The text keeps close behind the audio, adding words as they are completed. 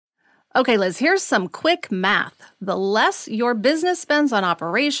Okay, Liz, here's some quick math. The less your business spends on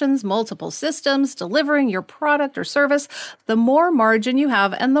operations, multiple systems, delivering your product or service, the more margin you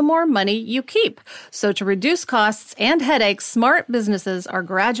have and the more money you keep. So to reduce costs and headaches, smart businesses are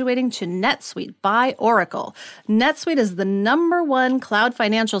graduating to NetSuite by Oracle. NetSuite is the #1 cloud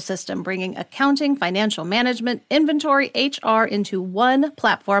financial system, bringing accounting, financial management, inventory, HR into one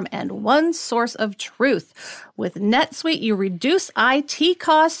platform and one source of truth. With NetSuite, you reduce IT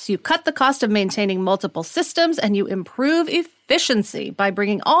costs, you cut the cost of maintaining multiple systems, and you improve efficiency by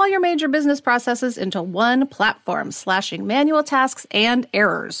bringing all your major business processes into one platform, slashing manual tasks and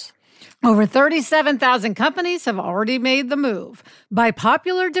errors. Over 37,000 companies have already made the move. By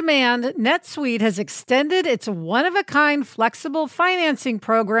popular demand, NetSuite has extended its one-of-a-kind flexible financing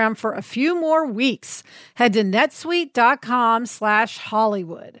program for a few more weeks. Head to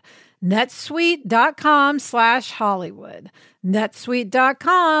netsuite.com/Hollywood. netsuite.com/Hollywood.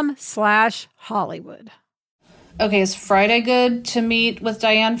 netsuite.com/Hollywood. Okay, is Friday good to meet with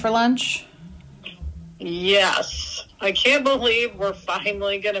Diane for lunch? Yes. I can't believe we're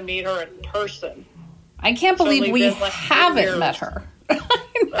finally going to meet her in person. I can't believe we haven't met her.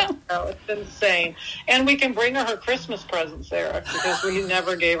 No, it's insane. And we can bring her Christmas presents, Sarah, because we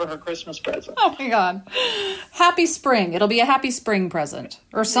never gave her Christmas present. Oh, my God. Happy spring. It'll be a happy spring present.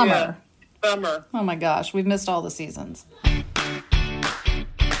 Or summer. Yeah, summer. Oh, my gosh. We've missed all the seasons.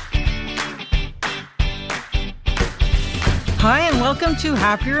 Hi, and welcome to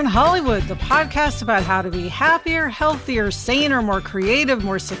Happier in Hollywood, the podcast about how to be happier, healthier, saner, more creative,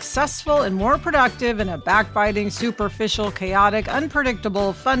 more successful, and more productive in a backbiting, superficial, chaotic,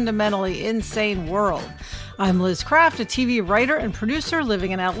 unpredictable, fundamentally insane world. I'm Liz Craft, a TV writer and producer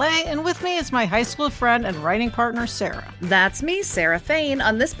living in LA, and with me is my high school friend and writing partner, Sarah. That's me, Sarah Fain.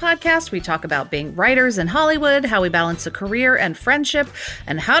 On this podcast, we talk about being writers in Hollywood, how we balance a career and friendship,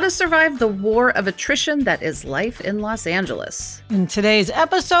 and how to survive the war of attrition that is life in Los Angeles. In today's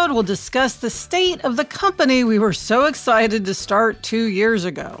episode, we'll discuss the state of the company we were so excited to start 2 years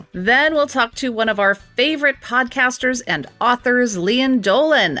ago. Then we'll talk to one of our favorite podcasters and authors, Lian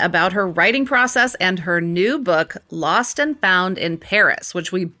Dolan, about her writing process and her new book, Lost and Found in Paris,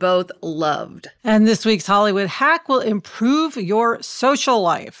 which we both loved. And this week's Hollywood hack will improve your social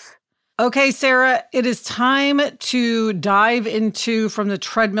life. Okay, Sarah, it is time to dive into From the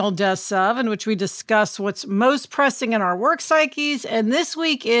Treadmill Deaths Of, in which we discuss what's most pressing in our work psyches. And this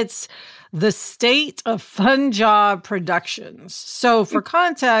week, it's the state of Fun Job Productions. So for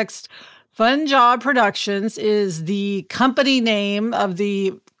context, Fun Job Productions is the company name of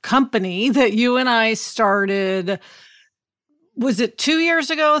the company that you and I started. Was it 2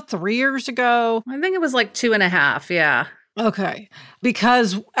 years ago, 3 years ago? I think it was like 2.5, yeah. Okay.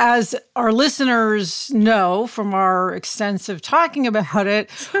 Because as our listeners know from our extensive talking about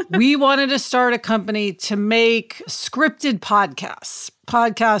it, we wanted to start a company to make scripted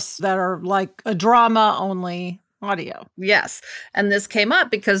podcasts that are like a drama only audio. Yes. And this came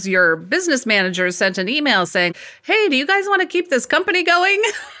up because your business manager sent an email saying, hey, do you guys want to keep this company going?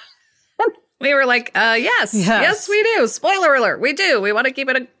 We were like, yes, we do. Spoiler alert. We do. We want to keep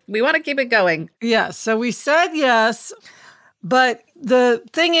it going. Yes. So we said yes. But the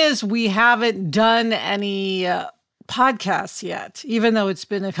thing is, we haven't done any podcasts yet. Even though it's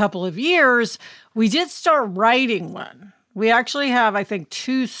been a couple of years, we did start writing one. We actually have, I think,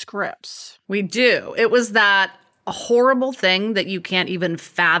 2 scripts. We do. It was that a horrible thing that you can't even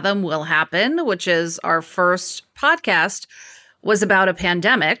fathom will happen, which is our first podcast was about a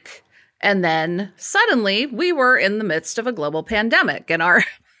pandemic. And then suddenly we were in the midst of a global pandemic and our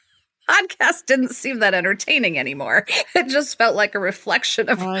podcast didn't seem that entertaining anymore. It just felt like a reflection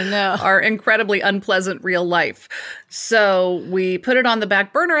of our incredibly unpleasant real life. So we put it on the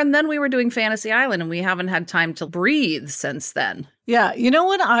back burner and then we were doing Fantasy Island and we haven't had time to breathe since then. Yeah. You know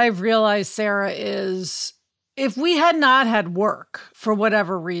what I've realized, Sarah, is if we had not had work for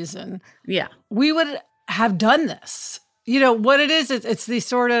whatever reason, we would have done this. You know, what it is, it's the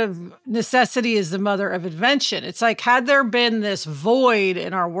sort of necessity is the mother of invention. It's like, had there been this void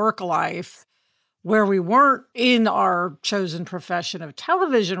in our work life where we weren't in our chosen profession of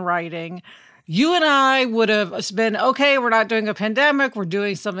television writing, you and I would have been, okay, we're not doing a pandemic, we're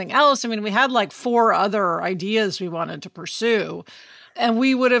doing something else. I mean, we had like 4 other ideas we wanted to pursue, and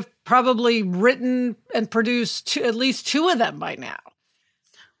we would have probably written and produced at least 2 of them by now.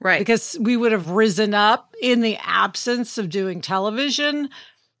 Right. Because we would have risen up in the absence of doing television.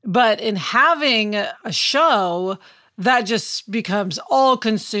 But in having a show, that just becomes all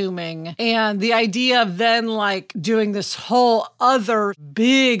consuming. And the idea of then like doing this whole other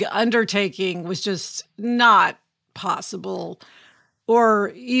big undertaking was just not possible or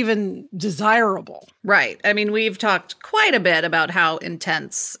even desirable. Right. I mean, we've talked quite a bit about how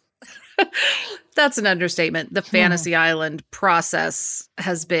intense, that's an understatement, the Fantasy Island process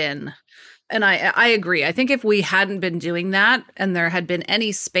has been. And I agree. I think if we hadn't been doing that and there had been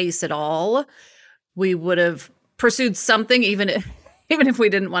any space at all, we would have pursued something, even if we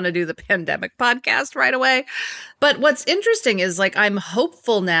didn't want to do the pandemic podcast right away. But what's interesting is, like, I'm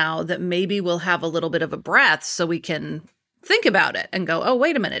hopeful now that maybe we'll have a little bit of a breath so we can think about it and go, oh,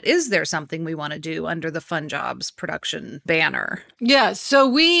 wait a minute, is there something we want to do under the Fun Jobs production banner? Yeah, so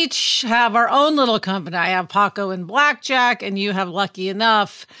we each have our own little company. I have Paco and Blackjack, and you have Lucky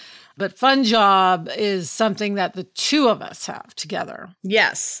Enough. But Fun Job is something that the two of us have together.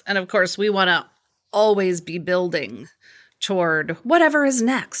 Yes. And of course, we want to always be building toward whatever is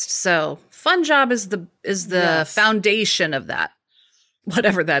next. So Fun Job is the foundation of that,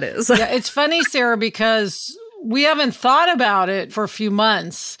 whatever that is. Yeah, it's funny, Sarah, because we haven't thought about it for a few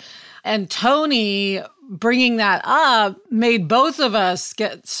months. And Tony bringing that up made both of us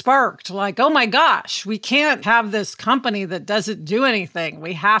get sparked. Like, oh my gosh, we can't have this company that doesn't do anything.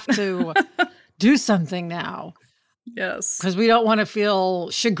 We have to do something now. Yes. Because we don't want to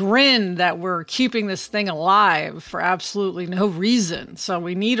feel chagrined that we're keeping this thing alive for absolutely no reason. So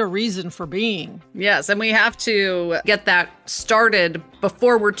we need a reason for being. Yes. And we have to get that started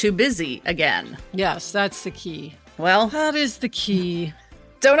before we're too busy again. Yes, that's the key. Well, that is the key.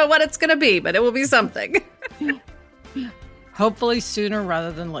 Don't know what it's going to be, but it will be something. Hopefully sooner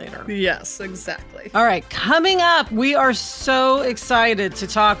rather than later. Yes, exactly. All right, coming up, we are so excited to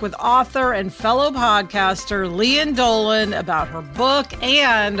talk with author and fellow podcaster Lian Dolan about her book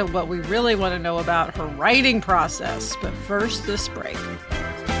and what we really want to know about her writing process. But first, this break.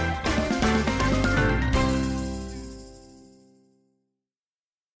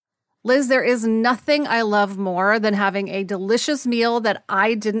 Liz, there is nothing I love more than having a delicious meal that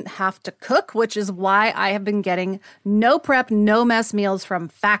I didn't have to cook, which is why I have been getting no prep, no mess meals from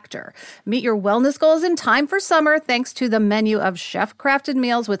Factor. Meet your wellness goals in time for summer thanks to the menu of chef-crafted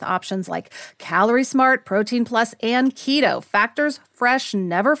meals with options like Calorie Smart, Protein Plus, and Keto. Factor's fresh,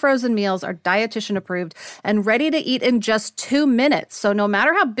 never frozen meals are dietitian approved and ready to eat in just 2 minutes. So no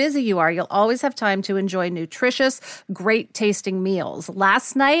matter how busy you are, you'll always have time to enjoy nutritious, great tasting meals.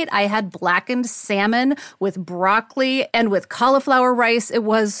 Last night, I had blackened salmon with broccoli and with cauliflower rice. It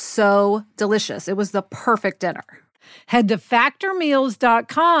was so delicious. It was the perfect dinner. Head to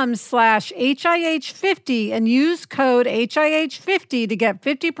factormeals.com/HIH50 and use code HIH50 to get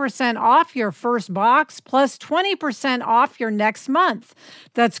 50% off your first box plus 20% off your next month.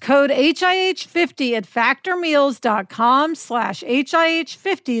 That's code HIH50 at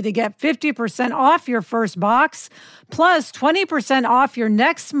factormeals.com/HIH50 to get 50% off your first box plus 20% off your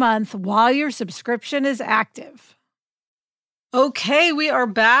next month while your subscription is active. Okay, we are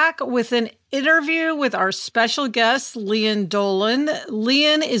back with an interview with our special guest, Lian Dolan.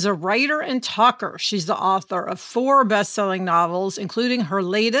 Lian is a writer and talker. She's the author of 4 best-selling novels, including her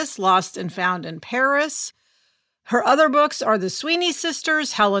latest, Lost and Found in Paris. Her other books are The Sweeney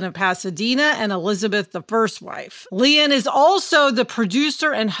Sisters, Helen of Pasadena, and Elizabeth the First Wife. Lian is also the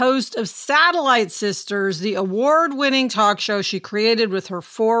producer and host of Satellite Sisters, the award-winning talk show she created with her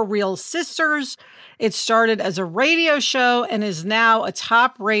 4 real sisters. It started as a radio show and is now a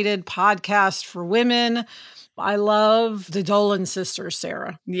top-rated podcast for women. I love the Dolan sisters,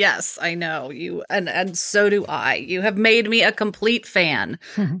 Sarah. Yes, I know you, and so do I. You have made me a complete fan.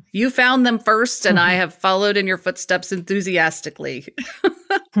 You found them first, and I have followed in your footsteps enthusiastically.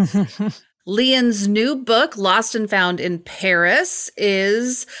 Lian's new book, Lost and Found in Paris,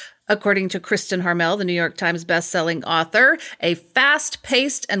 is, according to Kristen Harmel, the New York Times bestselling author, a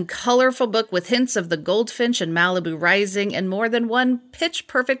fast-paced and colorful book with hints of The Goldfinch and Malibu Rising and more than one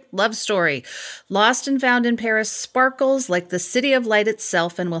pitch-perfect love story. Lost and Found in Paris sparkles like the City of Light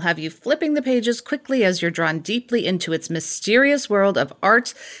itself and will have you flipping the pages quickly as you're drawn deeply into its mysterious world of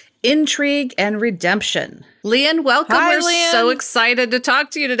art, intrigue, and redemption. Lian, welcome. Hi, We're Lian. so excited to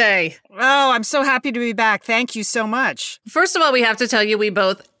talk to you today. Oh, I'm so happy to be back. Thank you so much. First of all, we have to tell you we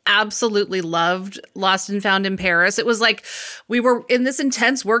both absolutely loved Lost and Found in Paris. It was like we were in this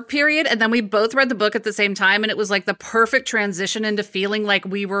intense work period and then we both read the book at the same time, and it was like the perfect transition into feeling like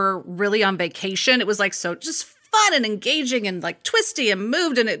we were really on vacation. It was like so just fun and engaging and like twisty and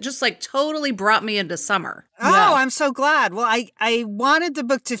moved. And it just like totally brought me into summer. Oh, yeah. I'm so glad. Well, I wanted the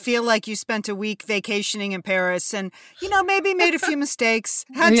book to feel like you spent a week vacationing in Paris and, maybe made a few mistakes,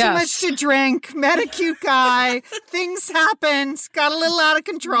 had too much to drink, met a cute guy, things happened, got a little out of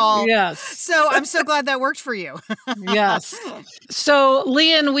control. Yes. So I'm so glad that worked for you. Yes. So,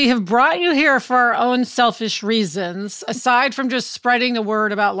 Lian, we have brought you here for our own selfish reasons. Aside from just spreading the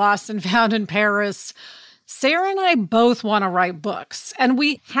word about Lost and Found in Paris, Sarah and I both want to write books, and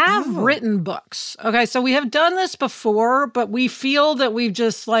we have written books. Okay, so we have done this before, but we feel that we've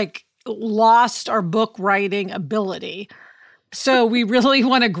just like lost our book writing ability. So we really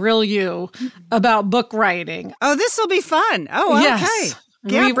want to grill you about book writing. Oh, this will be fun. Oh, okay. Yes.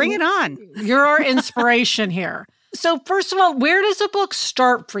 Yeah, bring it on. You're our inspiration here. So first of all, where does a book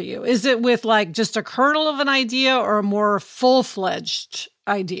start for you? Is it with like just a kernel of an idea or a more full-fledged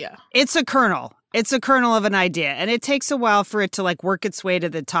idea? It's a kernel. It's a kernel of an idea, and it takes a while for it to like work its way to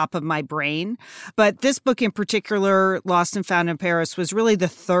the top of my brain. But this book in particular, Lost and Found in Paris, was really the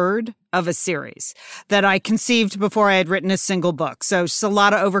third of a series that I conceived before I had written a single book. So it's a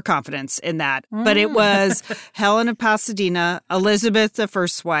lot of overconfidence in that. But it was Helen of Pasadena, Elizabeth, the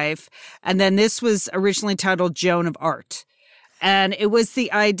First Wife, and then this was originally titled Joan of Arc. And it was the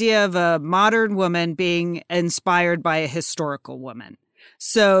idea of a modern woman being inspired by a historical woman.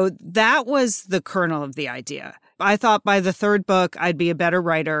 So that was the kernel of the idea. I thought by the third book, I'd be a better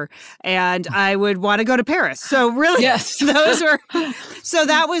writer and I would want to go to Paris. So really, yes, so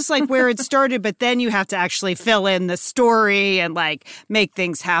that was like where it started. But then you have to actually fill in the story and like make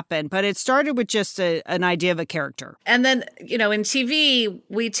things happen. But it started with just an idea of a character. And then, in TV,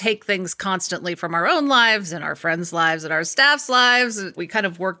 we take things constantly from our own lives and our friends' lives and our staff's lives. We kind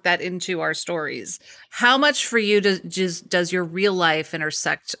of work that into our stories. How much for you does your real life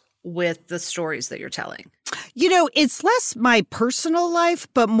intersect with the stories that you're telling? It's less my personal life,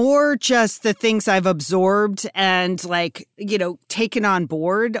 but more just the things I've absorbed and like, taken on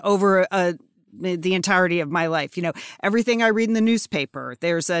board over the entirety of my life. Everything I read in the newspaper.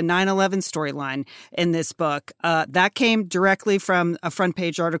 There's a 9/11 storyline in this book. That came directly from a front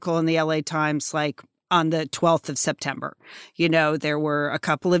page article in the LA Times, like on the 12th of September. There were a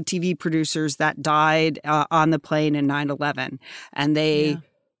couple of TV producers that died on the plane in 9/11, and they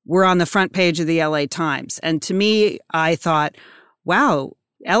were on the front page of the LA Times. And to me, I thought, wow,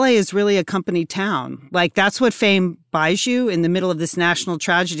 LA is really a company town. Like, that's what fame buys you in the middle of this national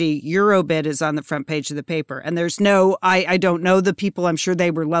tragedy. Your obit is on the front page of the paper. And there's I don't know the people. I'm sure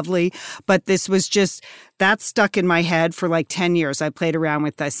they were lovely. But this was just, that stuck in my head for like 10 years. I played around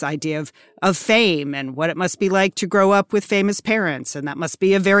with this idea of fame and what it must be like to grow up with famous parents. And that must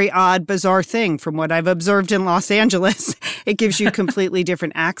be a very odd, bizarre thing from what I've observed in Los Angeles. It gives you completely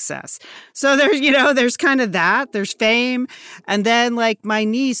different access. So there's kind of that. There's fame. And then like my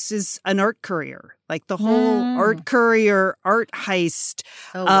niece is an art courier. Like the whole art courier, art heist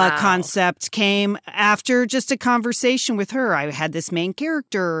concept came after just a conversation with her. I had this main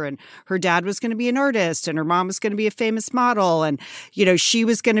character and her dad was going to be an artist and her mom was going to be a famous model. And, she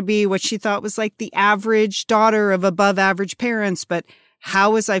was going to be what she thought was like the average daughter of above average parents. But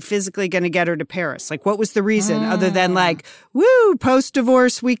how was I physically going to get her to Paris? Like, what was the reason other than like, woo,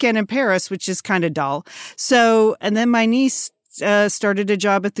 post-divorce weekend in Paris, which is kind of dull. So, and then my niece started a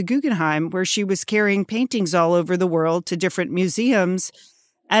job at the Guggenheim where she was carrying paintings all over the world to different museums.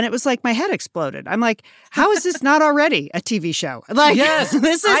 And it was like my head exploded. I'm like, how is this not already a TV show? Like, yes,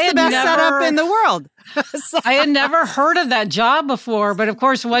 this is the best setup in the world. I had never heard of that job before. But of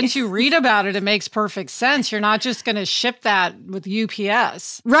course, once you read about it, it makes perfect sense. You're not just going to ship that with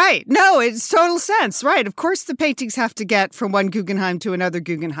UPS. Right. No, it's total sense. Right. Of course, the paintings have to get from one Guggenheim to another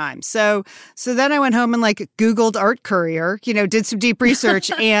Guggenheim. So then I went home and like Googled art courier, did some deep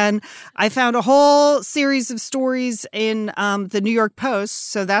research. And I found a whole series of stories in the New York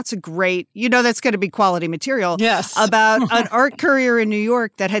Post. So that's a great, that's going to be quality material. Yes. About an art courier in New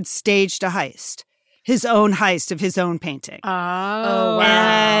York that had staged a heist. His own heist of his own painting. Oh, wow.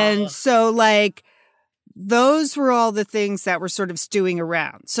 And so like those were all the things that were sort of stewing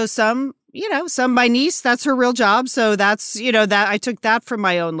around. So some, my niece, that's her real job. So that's, that I took that from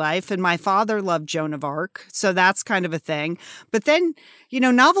my own life. And my father loved Joan of Arc. So that's kind of a thing. But then,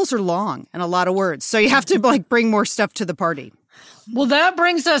 novels are long and a lot of words. So you have to like bring more stuff to the party. Well, that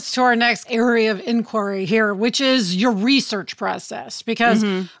brings us to our next area of inquiry here, which is your research process, because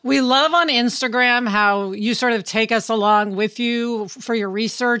we love on Instagram how you sort of take us along with you for your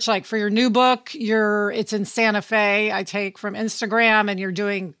research. Like for your new book, it's in Santa Fe, I take from Instagram, and you're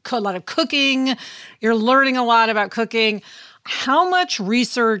doing a lot of cooking. You're learning a lot about cooking. How much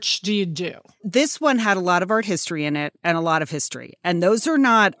research do you do? This one had a lot of art history in it and a lot of history. And those are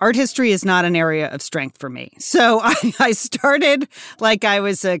not, art history is not an area of strength for me. So I started like I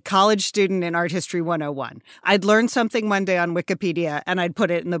was a college student in Art History 101. I'd learn something one day on Wikipedia and I'd put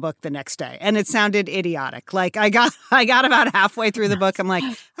it in the book the next day. And it sounded idiotic. Like I got about halfway through the book. I'm like,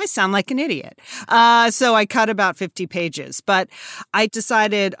 I sound like an idiot. So I cut about 50 pages. But I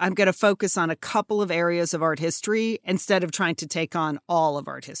decided I'm going to focus on a couple of areas of art history instead of trying to take on all of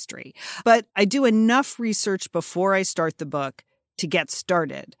art history. But I do enough research before I start the book to get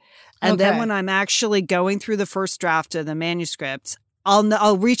started. And then when I'm actually going through the first draft of the manuscript,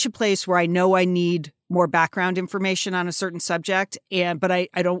 I'll reach a place where I know I need more background information on a certain subject. But I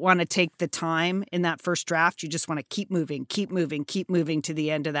don't want to take the time in that first draft. You just want to keep moving to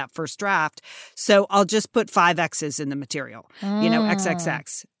the end of that first draft. So I'll just put 5 X's in the material,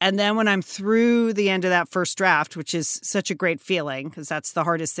 XXX. And then when I'm through the end of that first draft, which is such a great feeling because that's the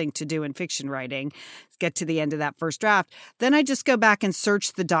hardest thing to do in fiction writing, get to the end of that first draft, then I just go back and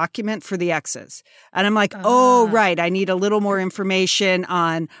search the document for the X's. And I'm like, oh, right, I need a little more information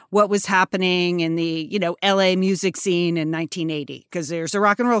on what was happening in the, LA music scene in 1980, because there's a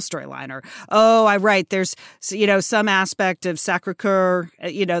rock and roll storyline. Or, there's, some aspect of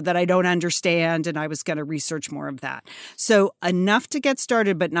Sacré-Cœur, that I don't understand, and I was going to research more of that. So enough to get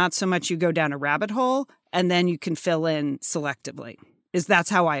started, but not so much you go down a rabbit hole, and then you can fill in selectively. That's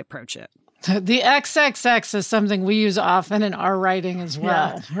how I approach it. The XXX is something we use often in our writing as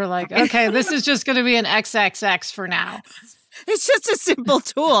well. Yeah. We're like, okay, this is just going to be an XXX for now. It's just a simple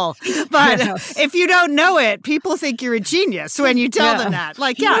tool. But if you don't know it, people think you're a genius when you tell them that.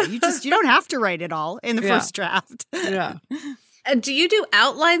 Like, you don't have to write it all in the first draft. Yeah. And do you do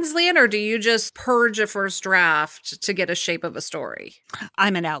outlines, Lian, or do you just purge a first draft to get a shape of a story?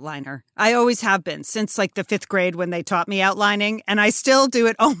 I'm an outliner. I always have been since like the 5th grade when they taught me outlining. And I still do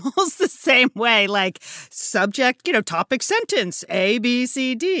it almost the same way, like subject, topic, sentence, A, B,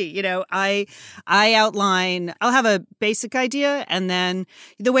 C, D. I outline, I'll have a basic idea. And then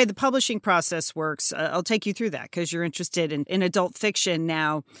the way the publishing process works, I'll take you through that because you're interested in adult fiction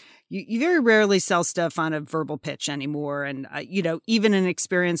now. You very rarely sell stuff on a verbal pitch anymore. And, even an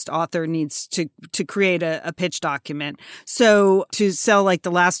experienced author needs to create a pitch document. So to sell like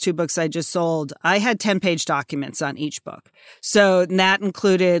the last 2 books I just sold, I had 10-page documents on each book. So that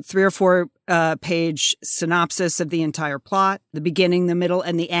included 3 or 4 page synopsis of the entire plot, the beginning, the middle,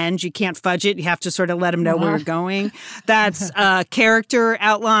 and the end. You can't fudge it. You have to sort of let them know where you're going. That's character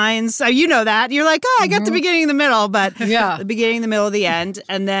outlines. You know that. You're like, I got the beginning and the middle, but the beginning, the middle, the end.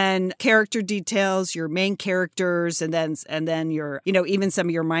 And then character details, your main characters, and then your, even some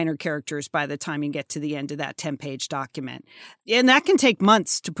of your minor characters by the time you get to the end of that 10-page document. And that can take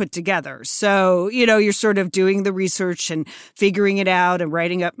months to put together. So, you're sort of doing the research and figuring it out and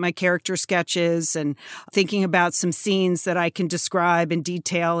writing up my character sketches and thinking about some scenes that I can describe in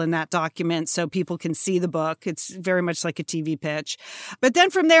detail in that document so people can see the book. It's very much like a TV pitch. But then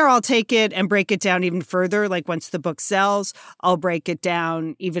from there, I'll take it and break it down even further. Like once the book sells, I'll break it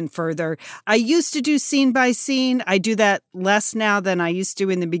down even further. I used to do scene by scene. I do that less now than I used to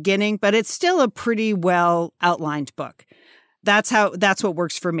in the beginning, but it's still a pretty well outlined book. That's what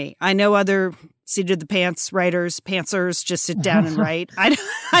works for me. I know other seat of the pants writers, pantsers just sit down and write. I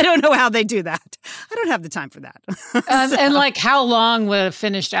don't know how they do that. I don't have the time for that. And like how long would a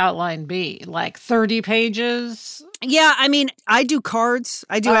finished outline be? Like 30 pages? Yeah, I mean, I do cards.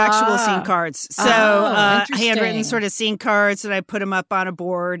 I do actual scene cards. So handwritten sort of scene cards, and I put them up on a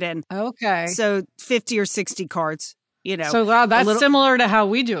board. And so 50 or 60 cards, So wow, that's similar to how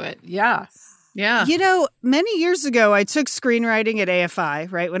we do it. Yeah. Yeah. Many years ago, I took screenwriting at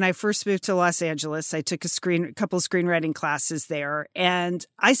AFI, right? When I first moved to Los Angeles, I took a couple of screenwriting classes there. And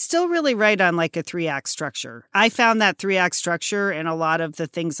I still really write on like a 3-act structure. I found that 3-act structure and a lot of the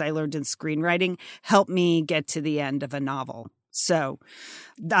things I learned in screenwriting helped me get to the end of a novel. So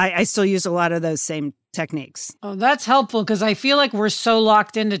I still use a lot of those same techniques. Oh, that's helpful because I feel like we're so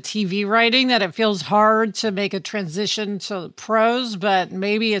locked into TV writing that it feels hard to make a transition to prose, but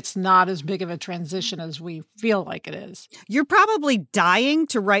maybe it's not as big of a transition as we feel like it is. You're probably dying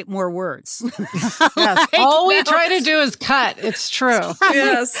to write more words. Yes. All we try to do is cut. It's true.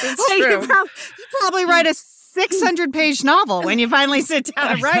 Yes, it's true. You probably write a 600-page novel when you finally sit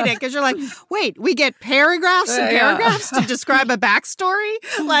down and write it because you're like, wait, we get paragraphs and paragraphs to describe a backstory?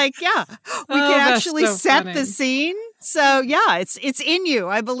 Like, we can actually set the scene. So, it's in you.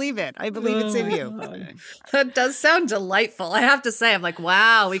 I believe it. I believe it's in you. That does sound delightful. I have to say, I'm like,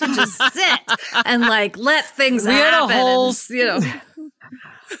 wow, we can just sit and like let things happen.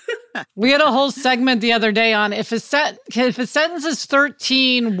 We had a whole segment the other day on if a sentence is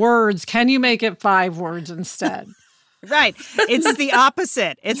 13 words, can you make it 5 words instead? Right. It's the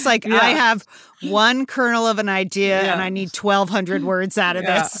opposite. It's like I have one kernel of an idea and I need 1,200 words out of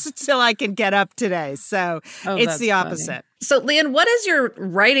this till I can get up today. So it's the opposite. Funny. So, Lian, what is your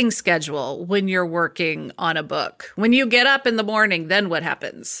writing schedule when you're working on a book? When you get up in the morning, then what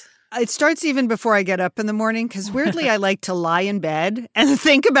happens? It starts even before I get up in the morning because weirdly, I like to lie in bed and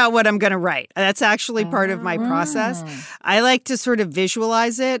think about what I'm going to write. That's actually part of my process. I like to sort of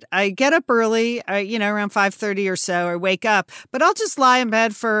visualize it. I get up early, around 5:30 or so, I wake up, but I'll just lie in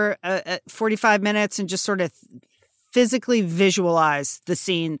bed for 45 minutes and just sort of physically visualize the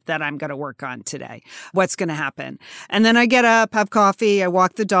scene that I'm going to work on today, what's going to happen. And then I get up, have coffee, I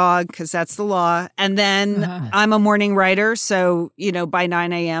walk the dog because that's the law. And then I'm a morning writer. So, by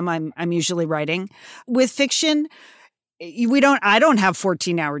 9 a.m., I'm usually writing. With fiction, I don't have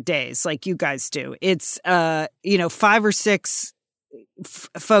 14-hour days like you guys do. It's, 5 or 6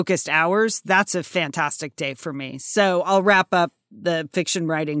 focused hours. That's a fantastic day for me. So I'll wrap up the fiction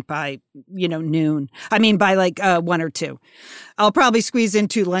writing by, noon. I mean, by 1 or 2. I'll probably squeeze in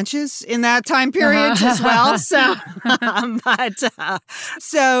 2 lunches in that time period as well. So,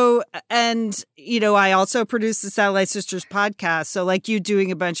 I also produce the Satellite Sisters podcast. So like you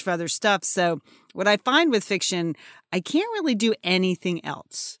doing a bunch of other stuff. So what I find with fiction, I can't really do anything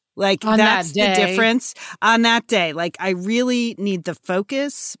else. That's the difference on that day. I really need the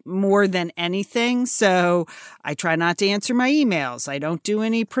focus more than anything. So I try not to answer my emails. I don't do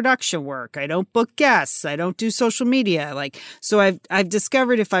any production work. I don't book guests. I don't do social media. So I've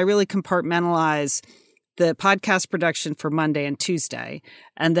discovered if I really compartmentalize the podcast production for Monday and Tuesday,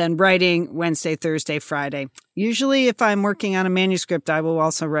 and then writing Wednesday, Thursday, Friday. Usually if I'm working on a manuscript, I will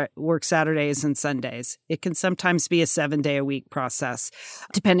also work Saturdays and Sundays. It can sometimes be a 7-day-a-week process,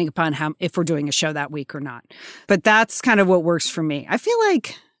 depending upon if we're doing a show that week or not. But that's kind of what works for me. I feel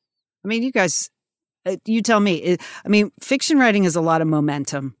you guys, you tell me. Fiction writing is a lot of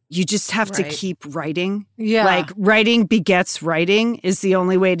momentum. You just have to keep writing. Yeah. Writing begets writing is the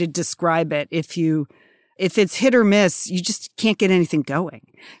only way to describe it. If it's hit or miss, you just can't get anything going.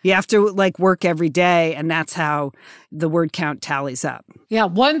 You have to work every day, and that's how the word count tallies up. Yeah,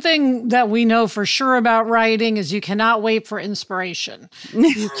 one thing that we know for sure about writing is you cannot wait for inspiration.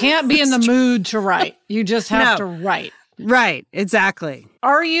 You can't be in the mood to write. You just have to write. Right, exactly.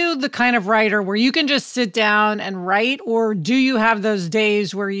 Are you the kind of writer where you can just sit down and write, or do you have those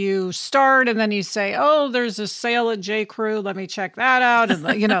days where you start and then you say, "Oh, there's a sale at J. Crew. Let me check that out." And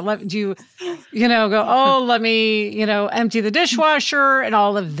do you, go, "Oh, let me, empty the dishwasher," and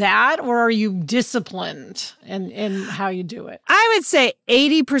all of that, or are you disciplined in how you do it? I would say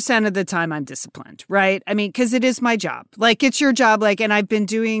 80% of the time I'm disciplined, right? because it is my job. It's your job. And I've been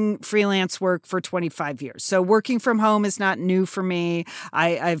doing freelance work for 25 years, so working from home is not new for me.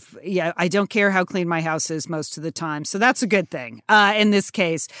 I don't care how clean my house is most of the time. So that's a good thing. In this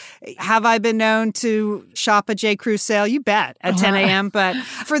case, have I been known to shop a J. Crew sale? You bet, at 10 a.m. But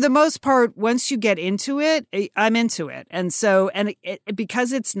for the most part, once you get into it, I'm into it. And so,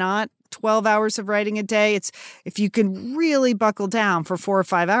 because it's not 12 hours of writing a day, if you can really buckle down for 4 or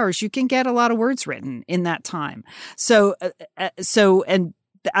 5 hours, you can get a lot of words written in that time. So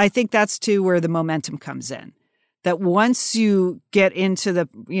I think that's too where the momentum comes in. That once you get into the,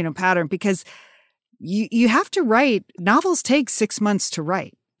 pattern, because you have to write, novels take 6 months to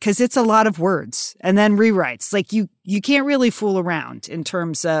write because it's a lot of words and then rewrites. You can't really fool around in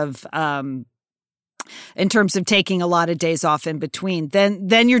terms of taking a lot of days off in between.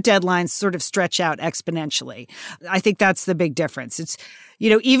 Then your deadlines sort of stretch out exponentially. I think that's the big difference. It's,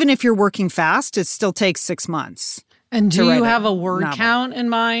 even if you're working fast, it still takes 6 months. And do you have a word count in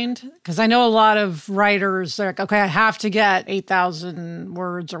mind? Because I know a lot of writers are like, okay, I have to get 8,000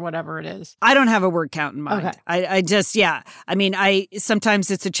 words or whatever it is. I don't have a word count in mind. Okay. I just,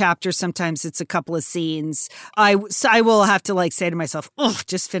 sometimes it's a chapter, sometimes it's a couple of scenes. I will have to say to myself, oh,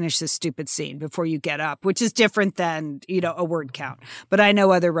 just finish this stupid scene before you get up, which is different than, a word count. But I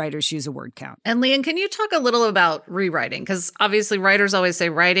know other writers use a word count. And Lian, can you talk a little about rewriting? Because obviously writers always say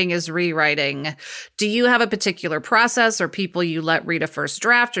writing is rewriting. Do you have a particular process, or people you let read a first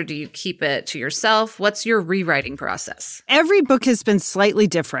draft, or do you keep it to yourself? What's your rewriting process? Every book has been slightly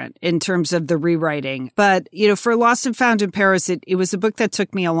different in terms of the rewriting. But, for Lost and Found in Paris, it was a book that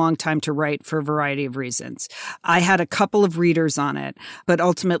took me a long time to write for a variety of reasons. I had a couple of readers on it, but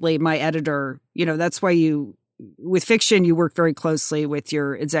ultimately my editor, that's why you with fiction, you work very closely with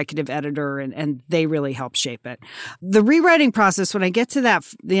your executive editor and they really help shape it. The rewriting process, when I get to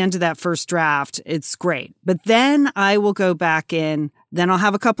the end of that first draft, it's great. But then I will go back in. Then I'll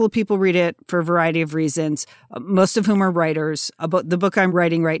have a couple of people read it for a variety of reasons, most of whom are writers. The book I'm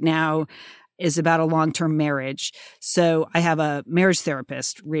writing right now is about a long-term marriage. So I have a marriage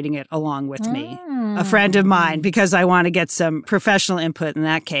therapist reading it along with me, a friend of mine, because I want to get some professional input in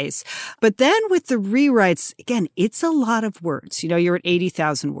that case. But then with the rewrites, again, it's a lot of words. You're at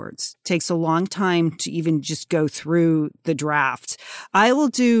 80,000 words. It takes a long time to even just go through the draft. I will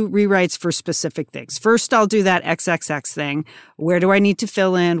do rewrites for specific things. First, I'll do that XXX thing. Where do I need to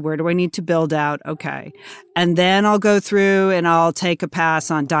fill in? Where do I need to build out? Okay. And then I'll go through and I'll take a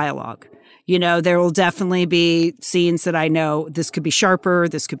pass on dialogue. There will definitely be scenes that I know this could be sharper,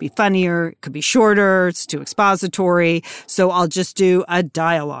 this could be funnier, it could be shorter, it's too expository. So I'll just do a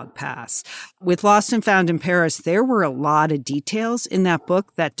dialogue pass. With Lost and Found in Paris, there were a lot of details in that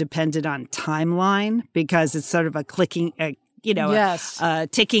book that depended on timeline because it's sort of a clicking, yes. a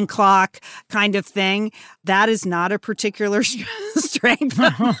ticking clock kind of thing. That is not a particular strength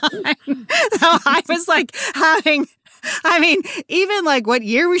of mine. So I was like even like what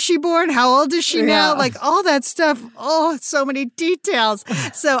year was she born? How old is she now? Like all that stuff. Oh, so many details.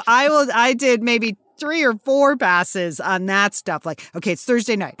 So I did maybe 3 or 4 passes on that stuff. Like, okay, it's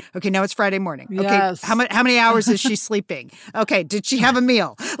Thursday night. Okay, now it's Friday morning. Okay, yes. how many hours is she sleeping? Okay, did she have a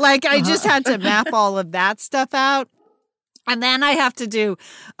meal? Like I just had to map all of that stuff out. And then I have to do,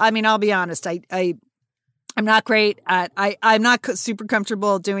 I'll be honest, I'm not great at, I'm not super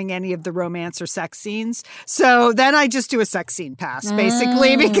comfortable doing any of the romance or sex scenes. So then I just do a sex scene pass,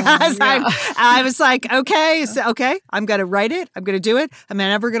 basically, because I was like, okay, I'm going to write it. I'm going to do it. I'm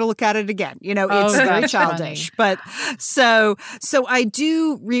never going to look at it again. It's very childish. Funny. But so I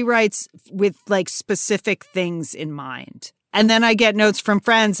do rewrites with like specific things in mind. And then I get notes from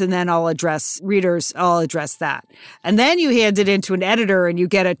friends and then I'll address readers. I'll address that. And then you hand it into an editor and you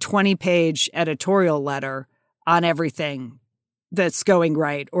get a 20-page editorial letter on everything that's going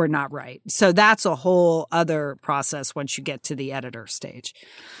right or not right. So that's a whole other process once you get to the editor stage.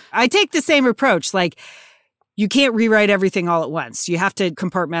 I take the same approach. Like you can't rewrite everything all at once. You have to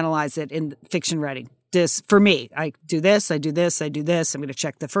compartmentalize it in fiction writing. For me, I do this, I do this, I do this. I'm going to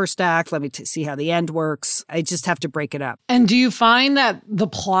check the first act. Let me see how the end works. I just have to break it up. And do you find that the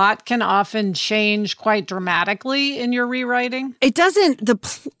plot can often change quite dramatically in your rewriting? It doesn't.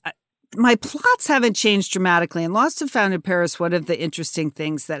 My plots haven't changed dramatically. In Lost and Found in Paris, one of the interesting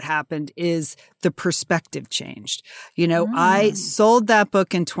things that happened is the perspective changed. I sold that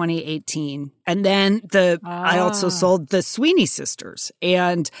book in 2018. And then I also sold the Sweeney Sisters.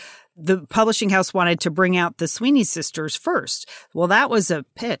 And the publishing house wanted to bring out the Sweeney Sisters first. Well, that was a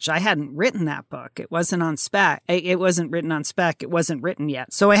pitch. I hadn't written that book. It wasn't on spec. It wasn't written on spec. It wasn't written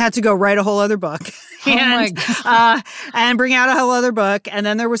yet. So I had to go write a whole other book and bring out a whole other book. And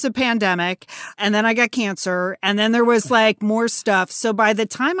then there was a pandemic and then I got cancer and then there was like more stuff. So by the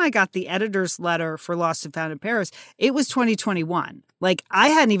time I got the editor's letter for Lost and Found in Paris, it was 2021. Like I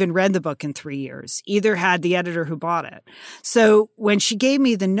hadn't even read the book in 3 years, either had the editor who bought it. So when she gave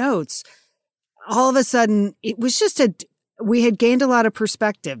me the notes, all of a sudden it was just we had gained a lot of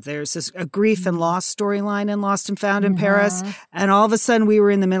perspective. There's a grief and loss storyline in Lost and Found in Paris. And all of a sudden we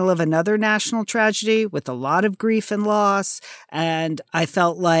were in the middle of another national tragedy with a lot of grief and loss. And I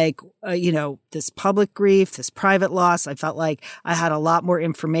felt like, this public grief, this private loss, I felt like I had a lot more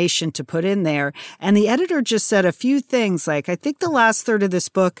information to put in there. And the editor just said a few things like, I think the last third of this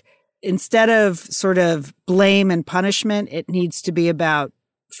book, instead of sort of blame and punishment, it needs to be about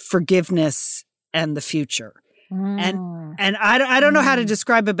forgiveness and the future. And I don't know how to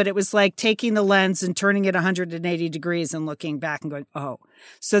describe it, but it was like taking the lens and turning it 180 degrees and looking back and going, oh.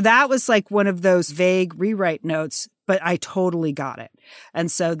 So that was like one of those vague rewrite notes, but I totally got it. And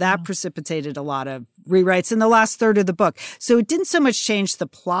so that precipitated a lot of rewrites in the last third of the book. So it didn't so much change the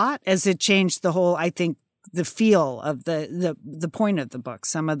plot as it changed the whole, I think, the feel of the point of the book,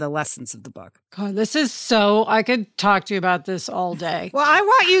 some of the lessons of the book. God, I could talk to you about this all day. Well, I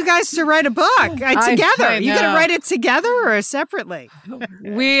want you guys to write a book together. Are you going to write it together or separately?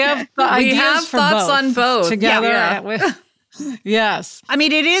 We have thoughts on both together. Yeah. Yes.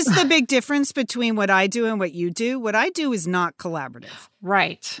 It is the big difference between what I do and what you do. What I do is not collaborative.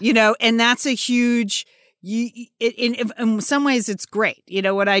 Right. And that's a huge... in some ways, it's great.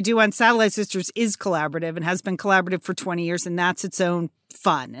 What I do on Satellite Sisters is collaborative and has been collaborative for 20 years, and that's its own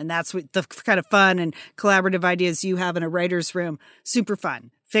fun. And that's what the kind of fun and collaborative ideas you have in a writer's room. Super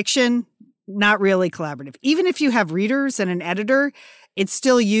fun. Fiction, not really collaborative. Even if you have readers and an editor, it's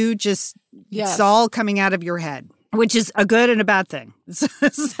still you, just it's all coming out of your head, which is a good and a bad thing.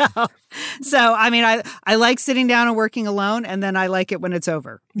 So I mean, I like sitting down and working alone, and then I like it when it's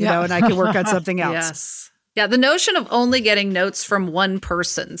over, you know, and I can work on something else. Yes. Yeah, the notion of only getting notes from one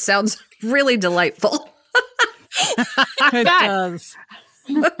person sounds really delightful. It does.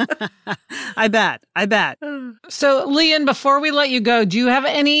 I bet. So, Lian, before we let you go, do you have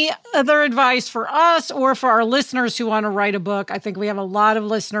any other advice for us or for our listeners who want to write a book? I think we have a lot of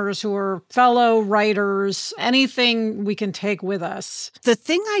listeners who are fellow writers. Anything we can take with us? The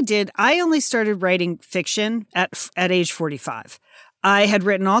thing I did, I only started writing fiction at age 45. I had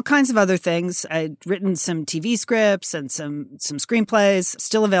written all kinds of other things. I'd written some TV scripts and some screenplays,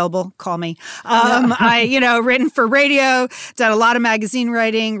 still available. Call me. Written for radio, done a lot of magazine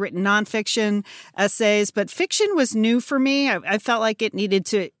writing, written nonfiction essays, but fiction was new for me. I felt like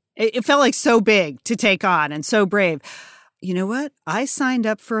it felt like so big to take on and so brave. You know what? I signed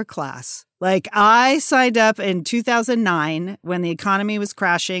up for a class. Like, I signed up in 2009 when the economy was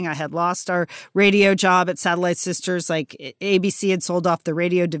crashing. I had lost our radio job at Satellite Sisters. Like, ABC had sold off the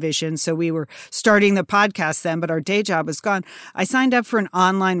radio division, so we were starting the podcast then, but our day job was gone. I signed up for an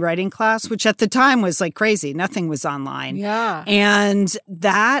online writing class, which at the time was like crazy. Nothing was online. Yeah. And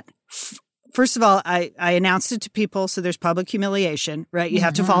that... First of all, I announced it to people, so there's public humiliation, right? You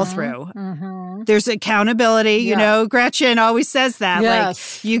have to follow through. Mm-hmm. There's accountability, you know, Gretchen always says that.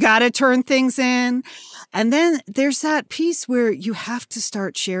 Yes. Like, you got to turn things in. And then there's that piece where you have to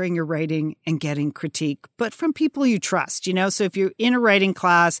start sharing your writing and getting critique, but from people you trust, you know? So if you're in a writing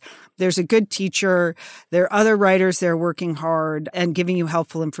class, there's a good teacher, there are other writers there working hard and giving you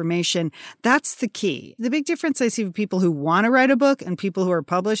helpful information. That's the key. The big difference I see with people who want to write a book and people who are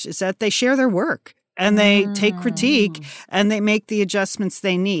published is that they share their work. And they take critique and they make the adjustments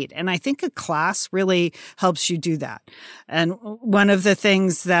they need. And I think a class really helps you do that. And one of the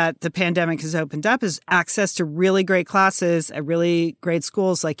things that the pandemic has opened up is access to really great classes at really great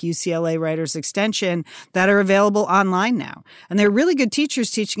schools like UCLA Writers Extension that are available online now. And they're really good teachers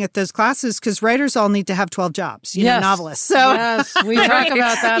teaching at those classes because writers all need to have 12 jobs, you know, novelists. So yes, we talk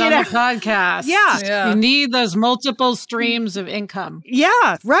about that on the podcast. Yeah. You need those multiple streams of income.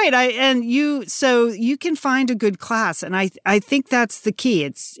 Yeah, right. So you can find a good class. And I think that's the key.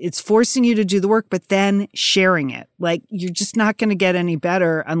 It's forcing you to do the work, but then sharing it. Like, you're just not going to get any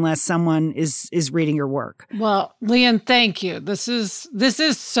better unless someone is reading your work. Well, Lian, thank you. This is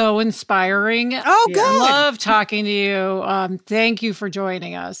so inspiring. Oh, good. I love talking to you. Thank you for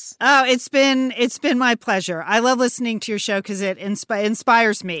joining us. Oh, it's been my pleasure. I love listening to your show because it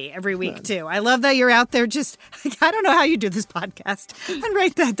inspires me every week too. I love that you're out there. I don't know how you do this podcast and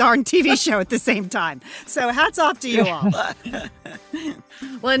write that darn TV show at the same time. So hats off to you all.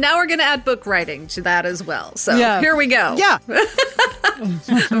 Well, now we're going to add book writing to that as well. So here we go. Yeah.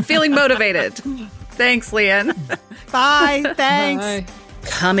 I'm feeling motivated. Thanks, Lian. Bye. Thanks. Bye.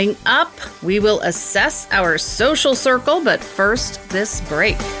 Coming up, we will assess our social circle, but first, this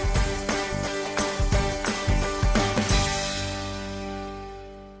break.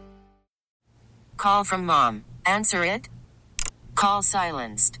 Call from mom. Answer it. Call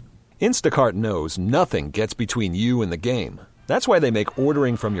silenced. Instacart knows nothing gets between you and the game. That's why they make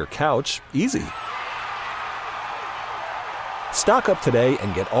ordering from your couch easy. Stock up today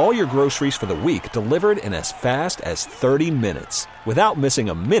and get all your groceries for the week delivered in as fast as 30 minutes without missing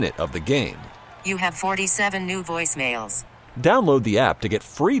a minute of the game. You have 47 new voicemails. Download the app to get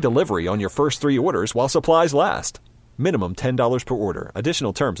free delivery on your first 3 orders while supplies last. Minimum $10 per order.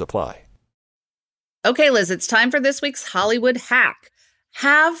 Additional terms apply. Okay, Liz, it's time for this week's Hollywood hack.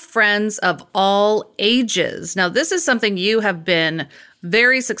 Have friends of all ages. Now, this is something you have been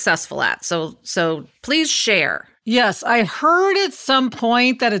very successful at, so please share. Yes, I heard at some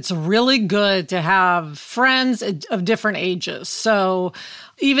point that it's really good to have friends of different ages, so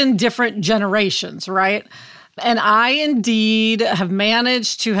even different generations, right? And I indeed have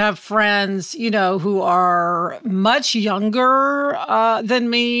managed to have friends, you know, who are much younger than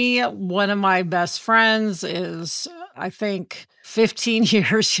me. One of my best friends is, I think, 15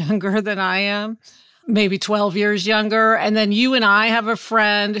 years younger than I am, maybe 12 years younger. And then you and I have a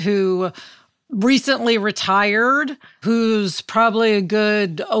friend who recently retired, who's probably a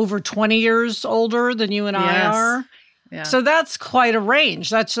good over 20 years older than you and I are. Yeah. So that's quite a range.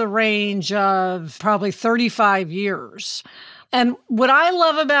 That's a range of probably 35 years. And what I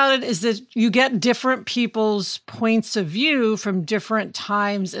love about it is that you get different people's points of view from different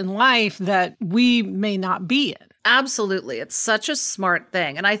times in life that we may not be in. Absolutely. It's such a smart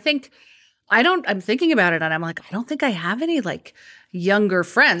thing. And I'm thinking about it and I'm like, I don't think I have any like younger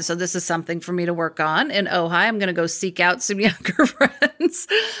friends. So this is something for me to work on in Ojai. I'm going to go seek out some younger friends.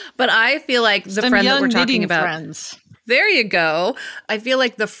 But I feel like the friend that we're talking about, friends. There you go. I feel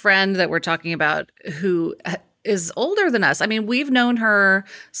like the friend that we're talking about who is older than us. I mean, we've known her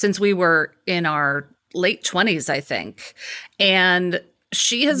since we were in our late 20s, I think. And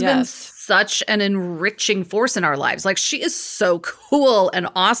she has been such an enriching force in our lives. Like, she is so cool and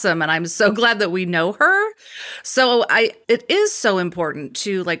awesome, and I'm so glad that we know her. So it is so important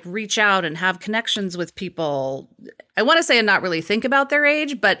to like reach out and have connections with people. I want to say and not really think about their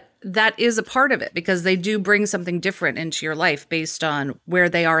age, but that is a part of it because they do bring something different into your life based on where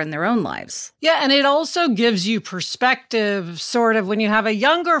they are in their own lives. Yeah, and it also gives you perspective, sort of, when you have a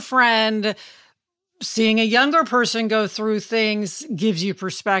younger friend. Seeing a younger person go through things gives you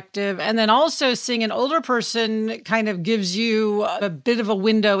perspective. And then also seeing an older person kind of gives you a bit of a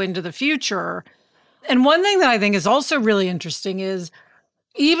window into the future. And one thing that I think is also really interesting is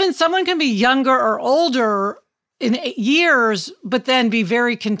even someone can be younger or older in years, but then be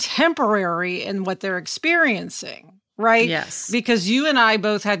very contemporary in what they're experiencing, right? Yes. Because you and I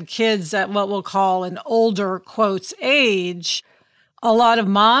both had kids at what we'll call an older, quotes, age. A lot of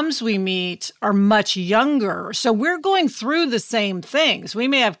moms we meet are much younger. So we're going through the same things. We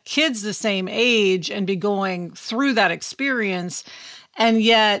may have kids the same age and be going through that experience, and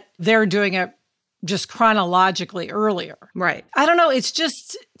yet they're doing it just chronologically earlier. Right. I don't know. It's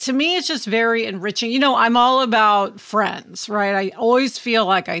just, to me, it's just very enriching. You know, I'm all about friends, right? I always feel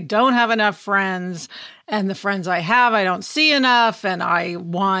like I don't have enough friends, and the friends I have, I don't see enough, and I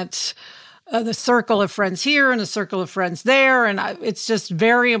want the circle of friends here and the circle of friends there. And it's just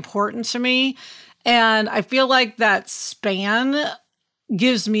very important to me. And I feel like that span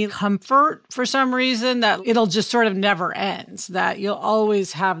gives me comfort for some reason, that it'll just sort of never end, that you'll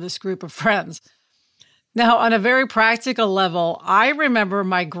always have this group of friends. Now, on a very practical level, I remember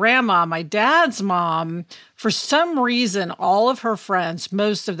my grandma, my dad's mom, for some reason, all of her friends,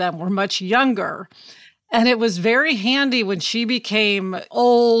 most of them were much younger. And it was very handy when she became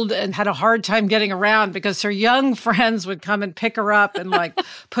old and had a hard time getting around, because her young friends would come and pick her up and like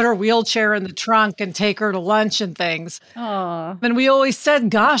put her wheelchair in the trunk and take her to lunch and things. Aww. And we always said,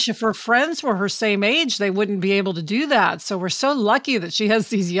 gosh, if her friends were her same age, they wouldn't be able to do that. So we're so lucky that she has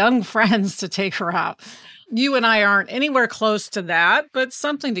these young friends to take her out. You and I aren't anywhere close to that, but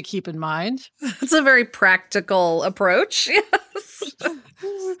something to keep in mind. It's a very practical approach. Yes.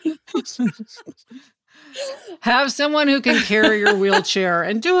 Have someone who can carry your wheelchair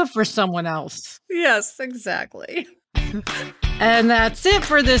and do it for someone else. Yes, exactly. And that's it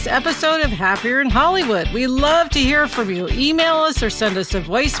for this episode of Happier in Hollywood. We love to hear from you. Email us or send us a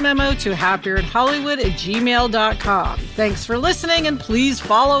voice memo to happierin.hollywood@gmail.com. Thanks for listening, and please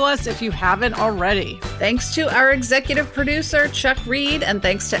follow us if you haven't already. Thanks to our executive producer, Chuck Reed, and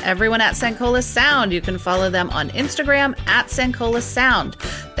thanks to everyone at Sankola Sound. You can follow them on Instagram at Sankola Sound.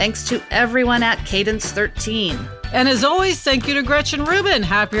 Thanks to everyone at Cadence 13. And as always, thank you to Gretchen Rubin.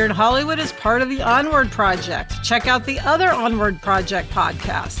 Happier in Hollywood is part of the Onward Project. Check out the other Onward Project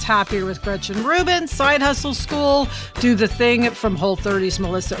podcasts, Happier with Gretchen Rubin, Side Hustle School, Do the Thing from Whole30's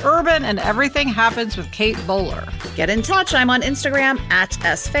Melissa Urban, and Everything Happens with Kate Bowler. Get in touch. I'm on Instagram at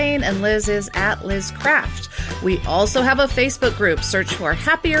 @sfain, and Liz is at Liz Craft. We also have a Facebook group. Search for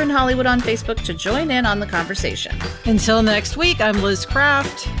Happier in Hollywood on Facebook to join in on the conversation. Until next week, I'm Liz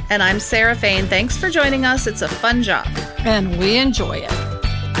Craft. And I'm Sarah Fain. Thanks for joining us. It's a fun job. And we enjoy it.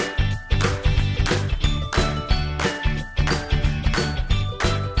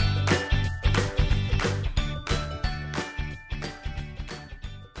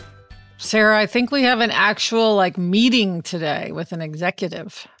 Sarah, I think we have an actual meeting today with an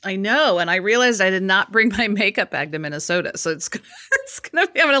executive. I know, and I realized I did not bring my makeup bag to Minnesota, so it's gonna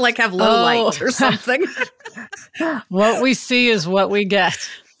be, I'm gonna have low light or something. What we see is what we get.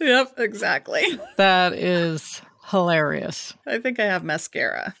 Yep, exactly. That is hilarious. I think I have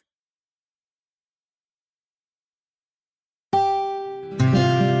mascara.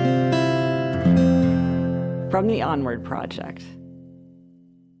 From the Onward Project.